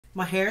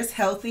My hair is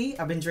healthy.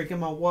 I've been drinking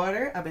my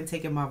water. I've been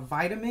taking my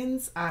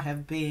vitamins. I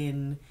have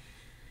been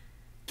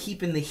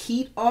keeping the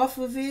heat off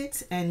of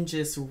it and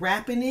just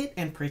wrapping it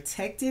and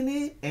protecting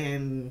it,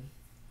 and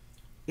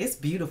it's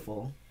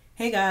beautiful.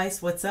 Hey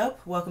guys, what's up?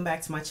 Welcome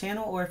back to my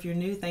channel, or if you're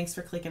new, thanks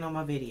for clicking on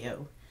my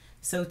video.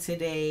 So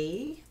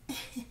today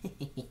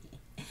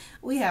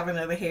we have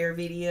another hair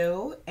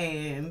video,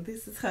 and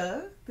this is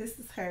her, this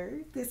is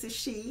her, this is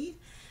she.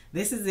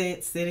 This is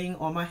it sitting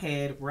on my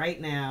head right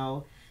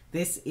now.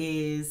 This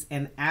is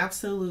an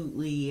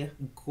absolutely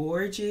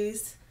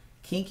gorgeous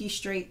kinky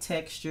straight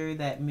texture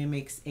that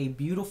mimics a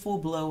beautiful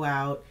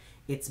blowout.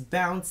 It's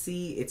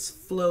bouncy, it's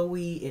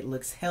flowy, it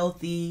looks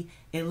healthy.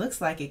 It looks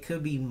like it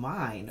could be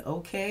mine,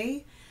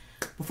 okay?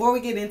 Before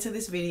we get into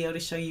this video to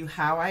show you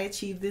how I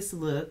achieved this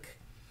look,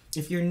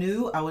 if you're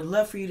new, I would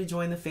love for you to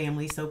join the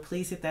family, so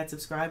please hit that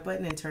subscribe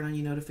button and turn on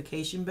your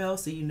notification bell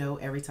so you know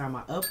every time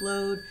I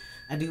upload.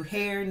 I do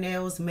hair,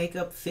 nails,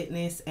 makeup,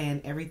 fitness, and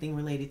everything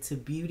related to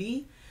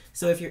beauty.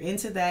 So if you're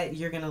into that,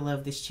 you're going to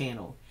love this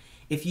channel.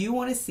 If you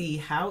want to see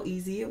how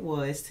easy it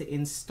was to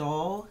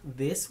install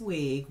this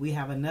wig, we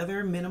have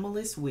another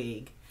minimalist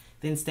wig,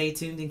 then stay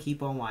tuned and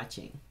keep on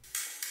watching.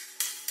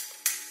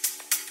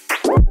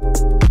 It's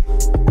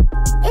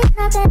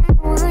not that I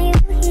want you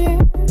here.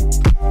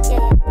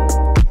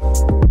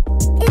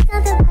 It's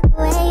not the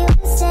way you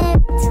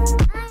said.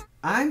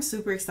 I'm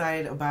super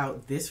excited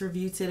about this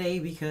review today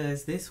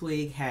because this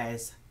wig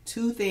has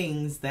two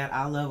things that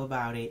I love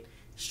about it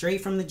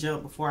straight from the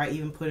jump before I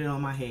even put it on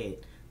my head.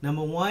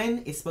 Number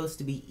one, it's supposed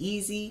to be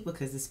easy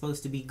because it's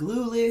supposed to be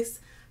glueless.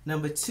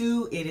 Number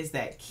two, it is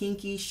that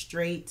kinky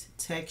straight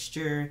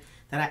texture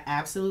that I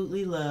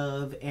absolutely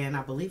love, and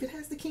I believe it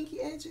has the kinky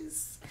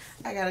edges.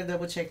 I gotta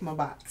double check my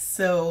box.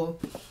 So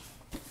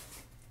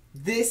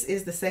this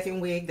is the second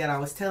wig that I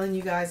was telling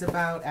you guys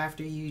about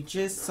after you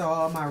just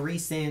saw my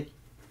recent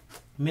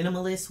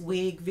minimalist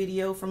wig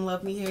video from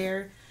LuvMe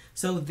Hair.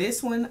 So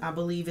this one I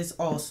believe is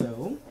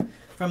also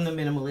from the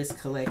minimalist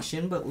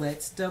collection, but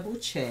let's double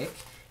check.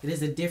 It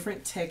is a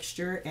different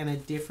texture and a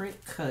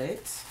different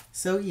cut.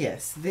 So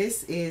yes,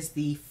 this is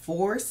the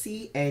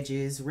 4C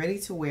Edges Ready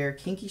to Wear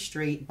Kinky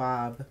Straight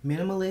Bob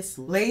Minimalist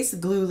Lace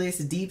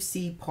Glueless Deep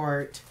C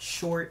Part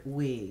Short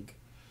Wig.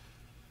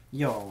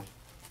 Y'all,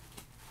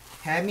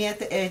 had me at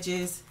the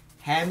edges,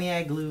 had me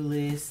at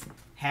glueless,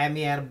 had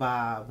me at a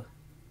bob.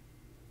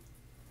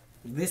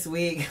 This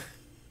wig,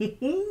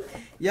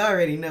 y'all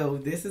already know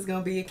this is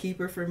gonna be a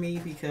keeper for me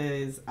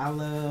because I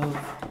love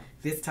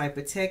this type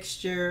of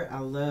texture. I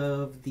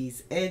love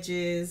these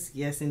edges.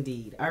 Yes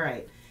indeed. All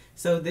right,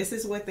 so this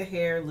is what the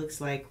hair looks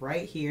like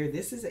right here.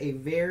 This is a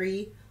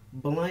very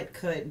blunt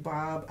cut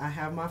bob. I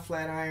have my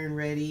flat iron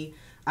ready.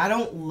 I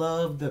don't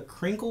love the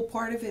crinkle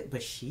part of it,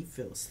 but she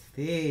feels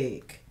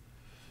thick.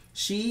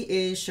 She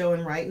is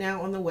showing right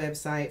now on the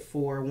website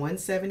for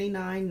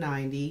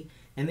 $179.90.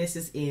 And this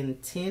is in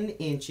 10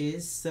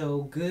 inches,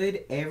 so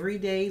good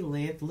everyday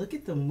length. Look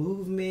at the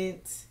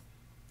movement.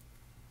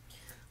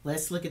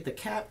 Let's look at the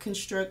cap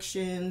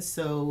construction.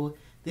 So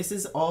this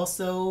is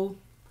also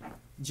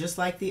just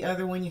like the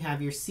other one. You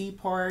have your C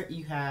part,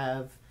 you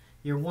have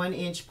your 1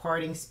 inch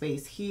parting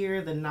space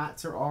here. The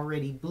knots are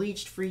already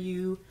bleached for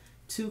you.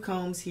 2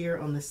 combs here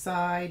on the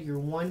side, your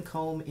 1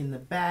 comb in the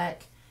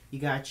back. You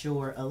got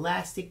your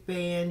elastic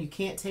band. You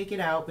can't take it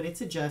out, but it's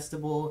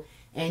adjustable.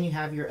 And you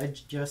have your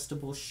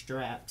adjustable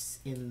straps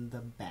in the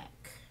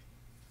back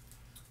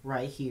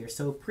right here.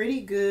 So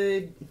pretty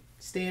good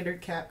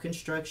standard cap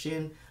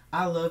construction.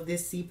 I love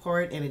this C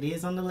part, and it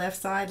is on the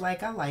left side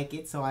like I like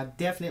it, so I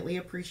definitely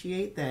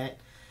appreciate that.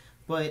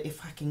 But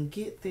if I can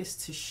get this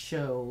to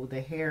show the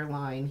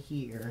hairline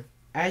here,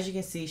 as you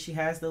can see, she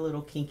has the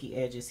little kinky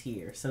edges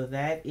here. So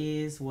that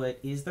is what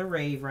is the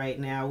rave right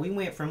now. We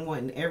went from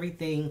wanting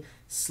everything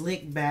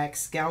slick back,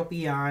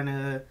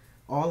 scalpiana,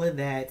 all of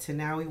that, to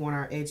now we want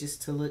our edges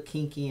to look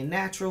kinky and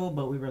natural,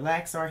 but we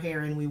relax our hair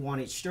and we want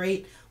it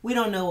straight. We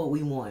don't know what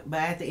we want, but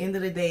at the end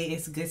of the day,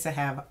 it's good to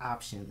have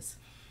options.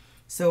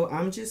 So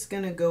I'm just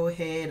gonna go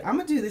ahead, I'm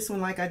gonna do this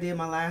one like I did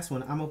my last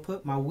one. I'm gonna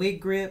put my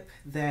wig grip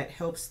that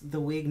helps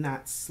the wig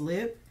not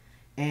slip,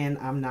 and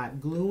I'm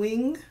not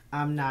gluing,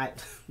 I'm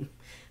not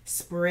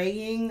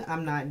spraying,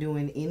 I'm not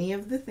doing any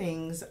of the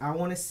things. I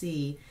want to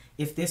see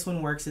if this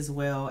one works as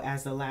well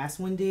as the last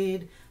one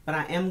did, but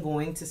I am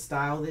going to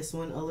style this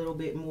one a little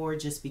bit more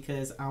just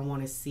because I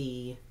want to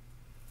see,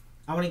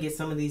 I want to get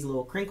some of these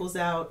little crinkles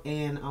out,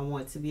 and I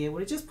want to be able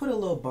to just put a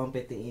little bump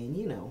at the end.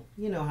 You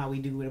know how we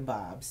do with a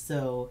bob.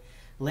 So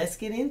let's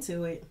get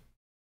into it.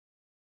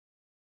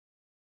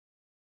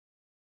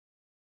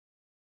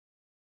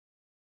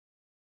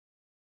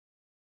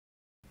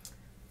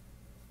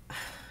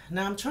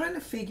 Now I'm trying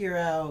to figure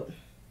out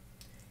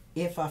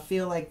if I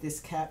feel like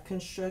this cap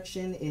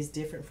construction is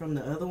different from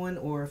the other one,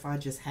 or if I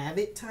just have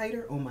it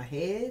tighter on my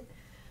head.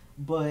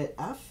 But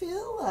I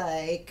feel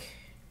like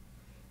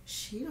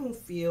she don't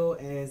feel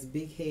as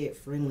big head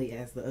friendly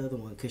as the other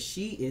one, because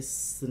she is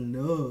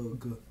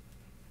snug.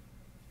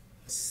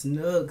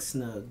 Snug,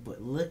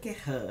 but look at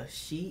her.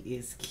 She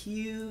is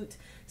cute.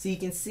 So you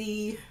can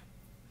see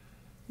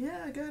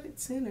Yeah, I got it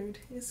centered.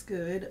 It's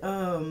good.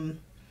 The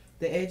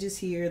edges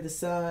here, the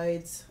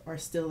sides are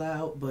still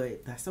out,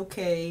 but that's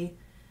okay.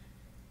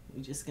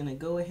 We're just gonna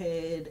go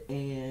ahead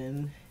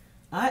and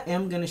I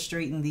am gonna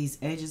straighten these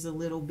edges a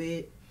little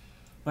bit,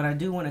 but I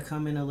do want to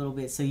come in a little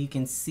bit so you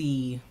can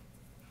see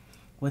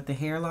what the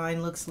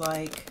hairline looks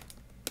like.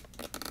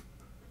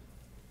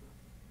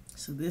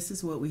 So this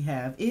is what we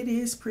have. It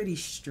is pretty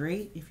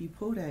straight if you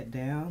pull that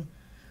down.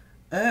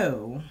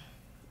 Oh,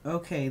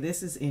 okay,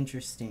 this is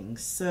interesting.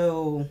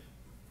 So,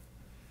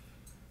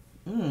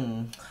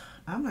 I'm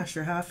not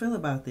sure how I feel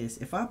about this.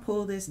 If I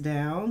pull this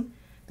down,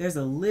 there's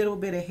a little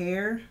bit of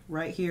hair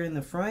right here in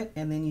the front,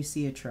 and then you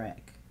see a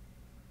track.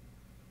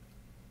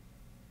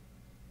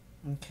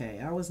 Okay,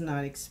 I was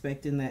not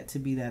expecting that to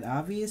be that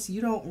obvious.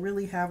 You don't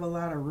really have a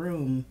lot of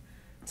room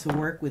to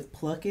work with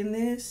plucking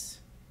this.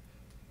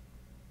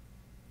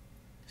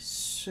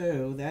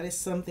 So that is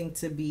something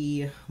to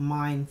be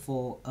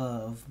mindful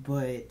of,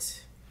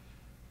 but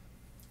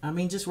I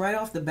mean, just right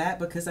off the bat,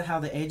 because of how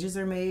the edges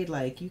are made,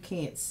 like, you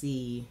can't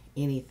see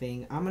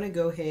anything. I'm gonna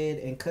go ahead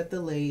and cut the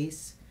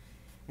lace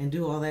and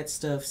do all that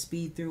stuff,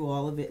 speed through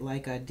all of it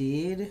like I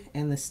did,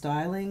 and the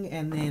styling,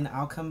 and then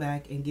I'll come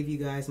back and give you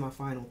guys my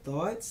final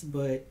thoughts.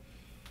 But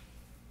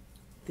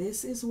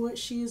this is what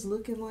she is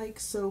looking like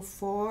so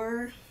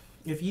far.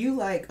 If you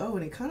like, oh,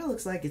 and it kind of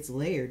looks like it's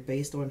layered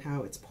based on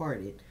how it's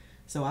parted.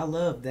 So I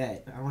love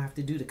that. I don't have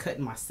to do the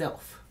cutting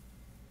myself.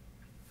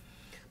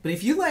 But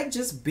if you like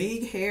just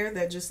big hair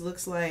that just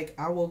looks like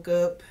I woke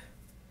up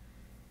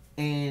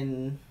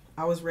and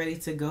I was ready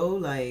to go,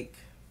 like,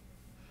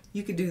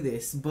 you could do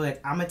this.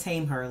 But I'm going to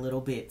tame her a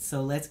little bit.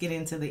 So let's get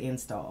into the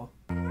install.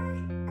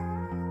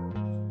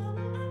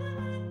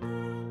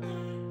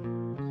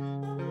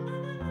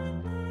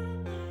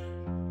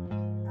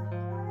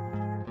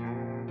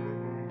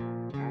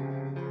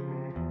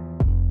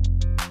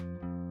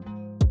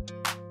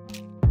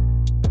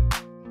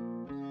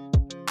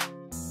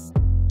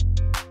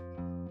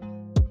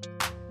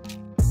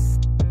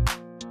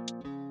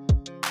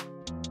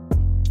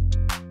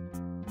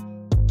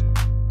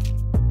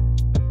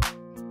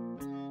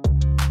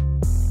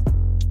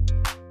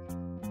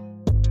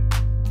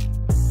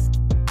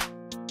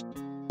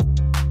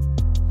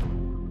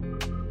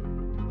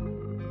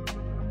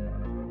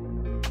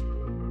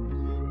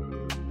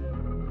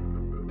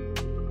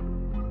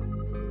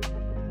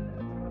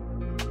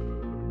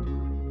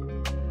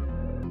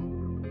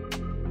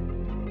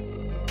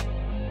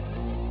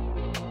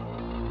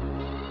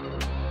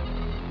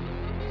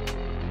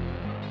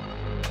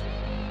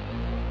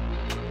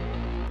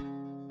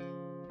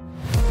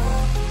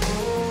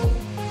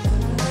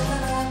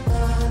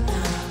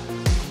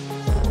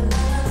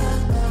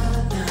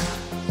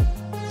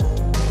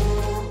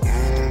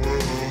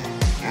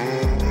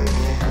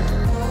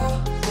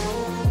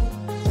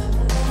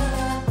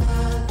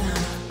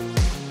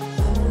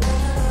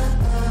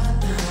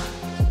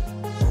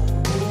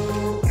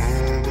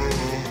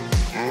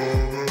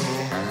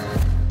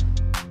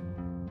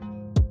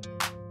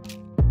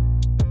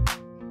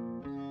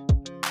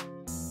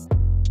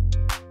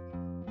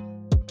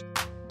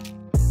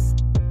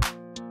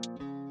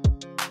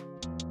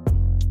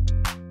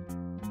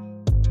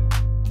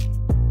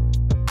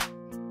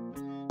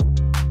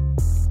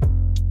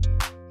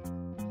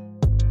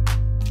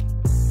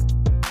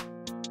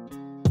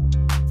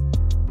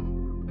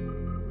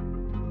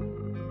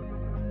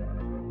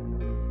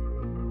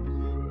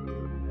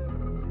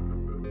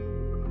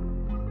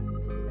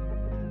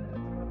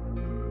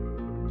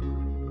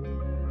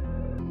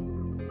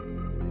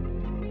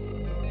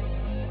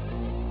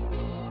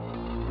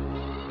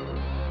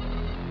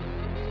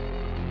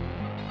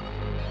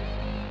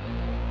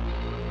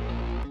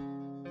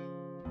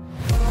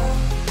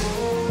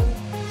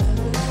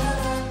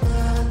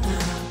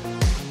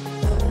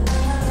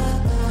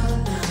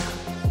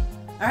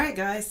 Alright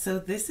guys, so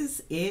this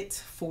is it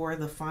for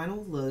the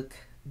final look.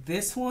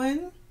 This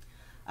one,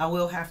 I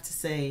will have to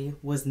say,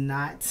 was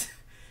not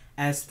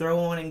as throw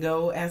on and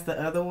go as the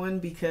other one,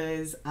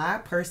 because I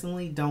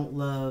personally don't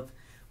love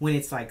when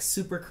it's like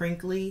super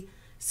crinkly.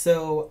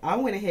 So I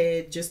went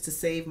ahead, just to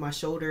save my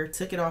shoulder,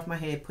 took it off my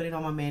head, put it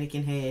on my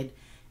mannequin head,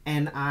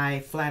 and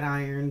I flat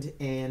ironed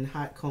and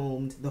hot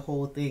combed the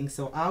whole thing.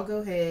 So I'll go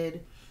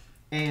ahead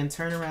and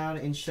turn around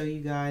and show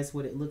you guys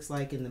what it looks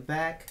like in the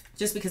back,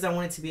 just because I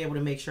wanted to be able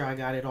to make sure I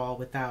got it all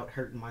without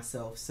hurting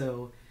myself.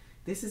 So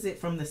this is it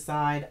from the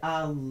side.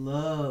 I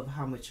love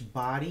how much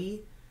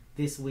body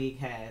this wig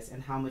has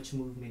and how much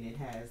movement it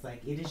has.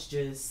 Like, it is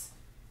just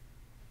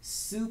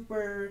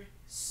super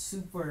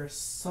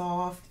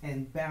soft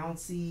and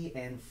bouncy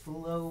and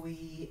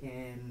flowy,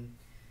 and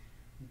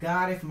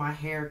God, if my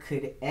hair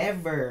could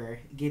ever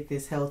get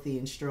this healthy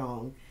and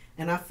strong.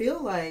 And I feel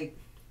like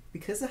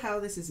because of how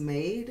this is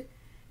made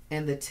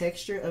and the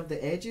texture of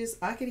the edges,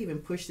 I could even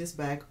push this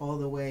back all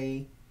the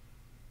way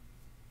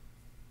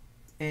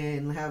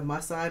and have my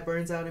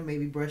sideburns out and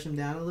maybe brush them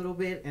down a little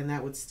bit, and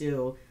that would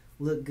still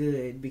look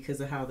good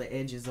because of how the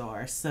edges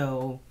are.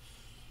 So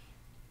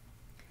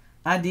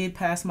I did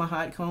pass my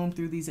hot comb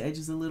through these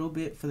edges a little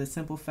bit for the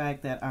simple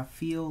fact that I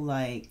feel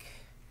like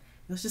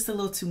it was just a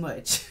little too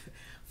much.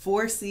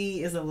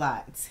 4C is a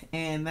lot,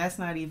 and that's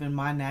not even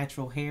my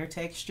natural hair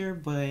texture,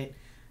 but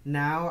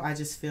now I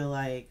just feel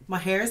like my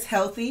hair is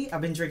healthy.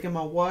 I've been drinking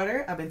my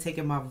water. I've been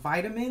taking my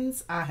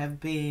vitamins. I have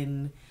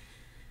been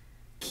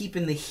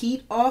keeping the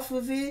heat off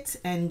of it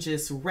and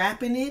just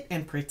wrapping it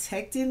and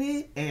protecting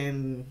it,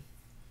 and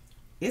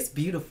it's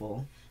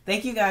beautiful.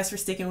 Thank you guys for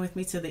sticking with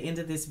me to the end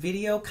of this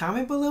video.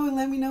 Comment below and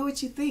let me know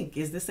what you think.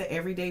 Is this an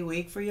everyday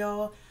wig for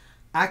y'all?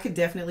 I could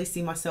definitely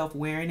see myself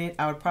wearing it.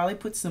 I would probably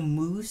put some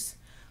mousse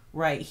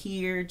right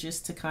here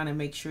just to kind of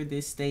make sure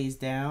this stays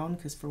down,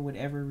 because for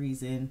whatever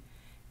reason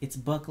it's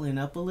buckling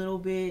up a little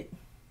bit.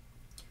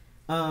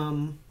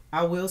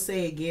 I will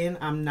say again,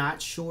 I'm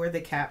not sure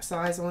the cap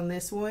size on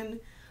this one,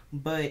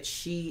 but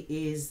she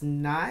is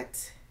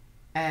not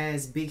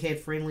as big head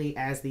friendly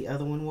as the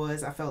other one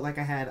was. I felt like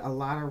I had a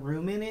lot of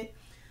room in it.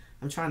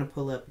 I'm trying to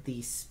pull up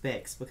the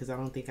specs because I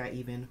don't think I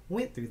even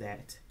went through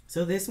that.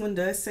 So this one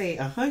does say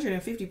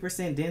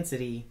 150%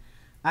 density.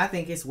 I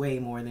think it's way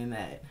more than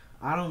that.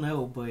 I don't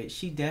know, but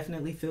she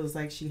definitely feels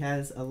like she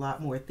has a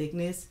lot more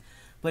thickness.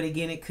 But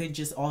again, it could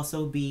just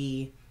also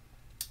be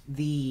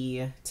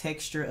the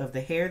texture of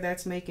the hair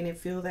that's making it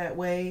feel that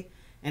way.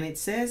 And it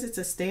says it's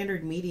a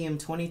standard medium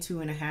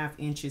 22.5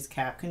 inches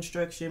cap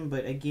construction,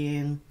 but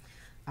again,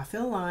 I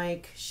feel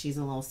like she's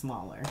a little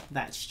smaller.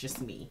 That's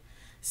just me.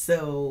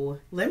 So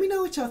let me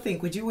know what y'all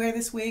think. Would you wear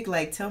this wig?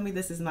 Like, tell me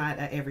this is not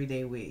an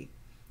everyday wig,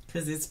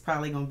 because it's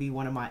probably going to be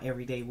one of my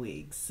everyday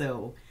wigs.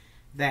 So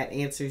that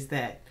answers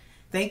that.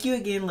 Thank you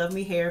again,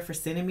 LuvMe Hair, for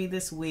sending me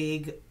this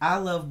wig. I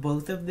love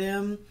both of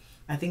them.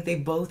 I think they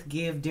both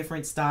give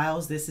different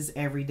styles. This is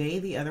everyday.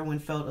 The other one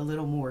felt a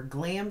little more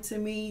glam to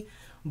me,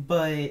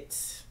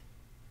 but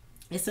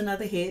it's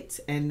another hit.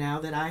 And now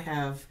that I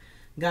have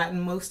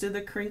gotten most of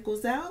the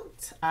crinkles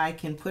out, I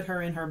can put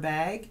her in her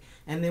bag,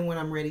 and then when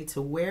I'm ready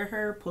to wear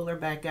her, pull her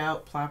back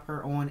out, plop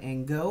her on,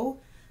 and go.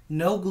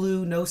 No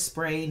glue, no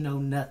spray, no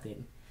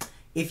nothing.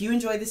 If you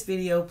enjoyed this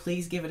video,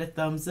 please give it a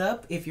thumbs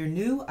up. If you're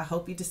new, I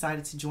hope you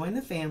decided to join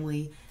the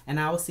family, and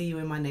I will see you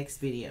in my next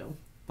video.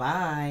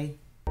 Bye.